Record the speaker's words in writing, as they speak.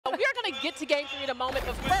get to game 3 in a moment,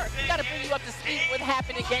 but first, we got to bring you up to speed with what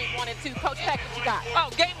happened in game 1 and 2. Coach Peck, what you got? Oh,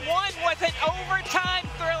 game 1 was an overtime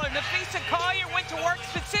thriller. Nafisa Collier went to work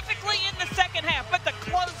specifically in the second half, but the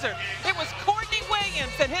closer, it was Courtney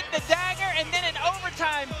Williams that hit the dagger, and then in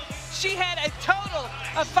overtime, she had a total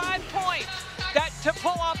of 5 points to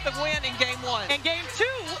pull off the win in game 1. In game 2,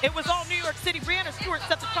 it was all New York City. Brianna Stewart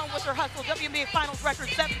set the tone with her hustle. WNBA Finals record,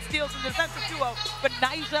 7 steals in the defensive duo. But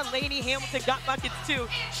Nyjah Laney Hamilton got buckets too.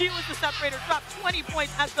 She was the separator, dropped 20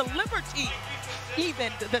 points as the Liberty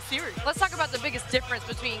evened the series. Let's talk about the biggest difference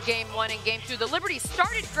between game 1 and game 2. The Liberty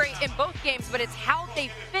started great in both games, but it's how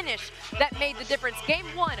they finished that made the difference. Game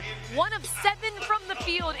 1, 1 of 7 from the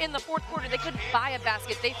field in the fourth quarter. They couldn't buy a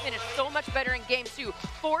basket. They finished so much better in game 2.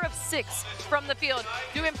 4 of 6 from the field.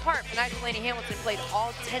 Due in part, Nyjah Laney Hamilton played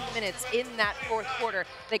all 10 minutes in that fourth quarter.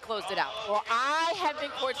 They closed it out. Well, I have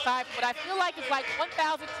been courtside for what I feel like is like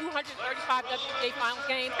 1,235 WNBA Finals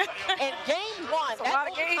games. And game 1,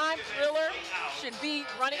 that overtime thriller should be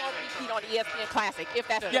running on repeat on ESPN Classic, if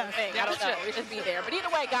that's a thing. I don't know. It should be there. But either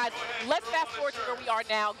way, guys, let's fast forward to where we are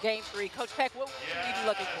now, game 3. Coach Peck, what should we be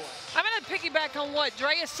looking for? I'm going to piggyback on what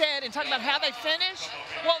Drea said and talk about how they finished.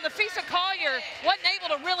 Well, Nafisa Collier wasn't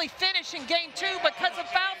able to really finish in game 2 because of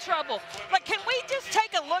foul trouble. But can we just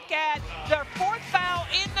take a look at their 4th foul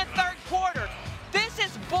in the 3rd quarter? This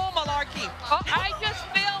is bull malarkey. I just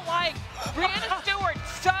feel like Brianna Stewart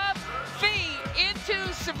subbed Fee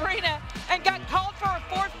into Sabrina and got called for her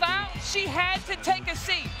 4th foul. She had to take a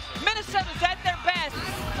seat. Minnesota's at their best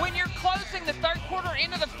when you're closing the 3rd quarter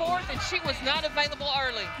into the 4th, and she was not available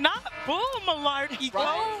early. Not bull malarkey.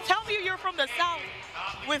 Right. Tell me you're from the South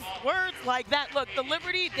with words like that. Look, the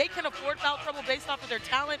Liberty, they can afford foul trouble based off of their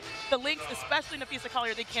talent. The Lynx, especially Nafisa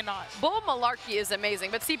Collier, they cannot. Bull malarkey is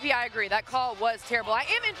amazing, but CP, I agree. That call was terrible. I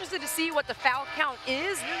am interested to see what the foul count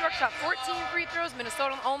is. New York shot 14 free throws.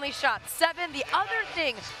 Minnesota only shot 7. The other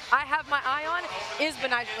thing I have my eye on is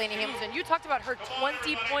Nyjah Laney Hamilton. You talked about her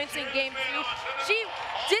 20 points in game 2. She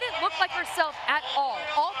didn't look like herself at all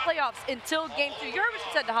playoffs until game 2. You heard what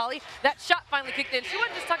she said to Holly. That shot finally kicked in. She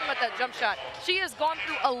wasn't just talking about that jump shot. She has gone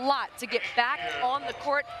through a lot to get back on the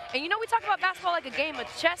court. And you know, we talk about basketball like a game of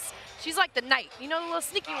chess. She's like the knight, you know, the little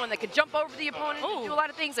sneaky one that could jump over the opponent and do a lot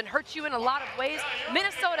of things and hurt you in a lot of ways.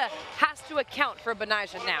 Minnesota has to account for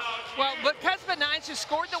Nyjah now. Well, because Nyjah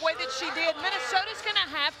scored the way that she did, Minnesota's going to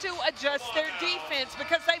have to adjust their defense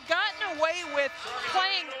because they've gotten away with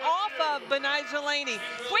playing off of Nyjah Laney.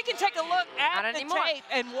 We can take a look at the tape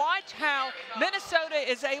and watch how Minnesota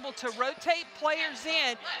is able to rotate players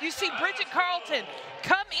in. You see Bridget Carlton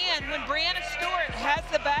come in when Brianna Stewart has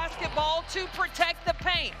the basketball to protect the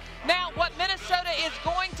paint. Now, what Minnesota is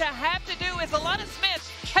going to have to do is Alana Smith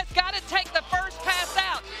has got to take the first pass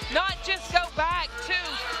out, not just go back to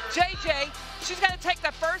JJ. She's got to take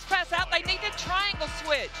the first pass out. They need to triangle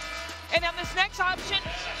switch. And on this next option,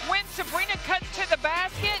 when Sabrina cuts to the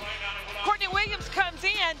basket, Courtney Williams comes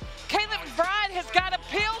in. Caitlin McBride has got a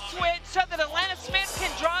peel switch so that Alana Smith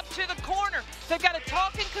can drop to the corner. They've got to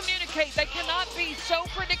talk and communicate. They cannot be so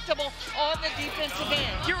predictable on the defensive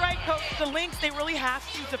end. You're right, Coach. The Lynx, they really have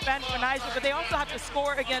to defend Nyjah, but they also have to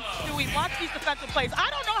score against Stewie. Watch these defensive plays. I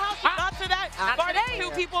don't know how she got to that, guarding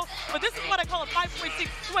 2 people, but this is what I call a 5.6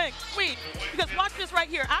 swing. Because watch this right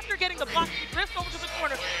here. After getting the block, she drifts over to the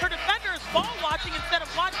corner. Her defender is ball watching instead of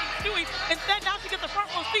watching Stewie. Instead, now she gets the front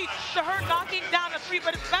row seat to her knocking down a 3,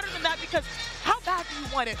 but it's better than that because how bad do you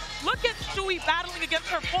want it? Look at Stewie battling against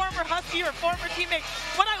her former Husky, her former teammate.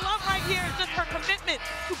 What I love right here is just her commitment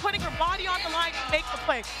to putting her body on the line to make the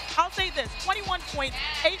play. I'll say this, 21 points,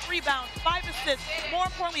 8 rebounds, 5 assists, more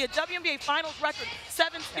importantly, a WNBA Finals record,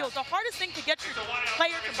 7 steals. The hardest thing to get your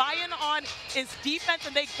player to buy in on is defense,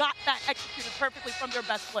 and they got that executed perfectly from their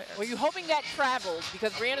best player. Well, you're hoping that travels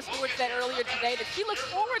because Brianna Stewart said earlier today that she looks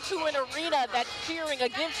forward to an arena that's cheering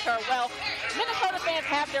against her. Well, Minnesota fans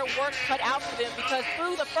have their work cut out for them because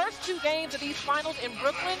through the first 2 games of these finals in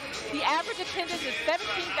Brooklyn, the average attendance is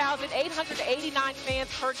 17,889 fans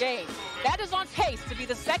per game. That is on pace to be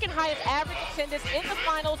the 2nd highest average attendance in the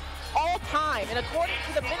finals all time. And according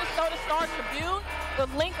to the Minnesota Star Tribune, the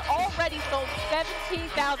Lynx already sold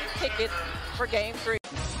 17,000 tickets for game 3.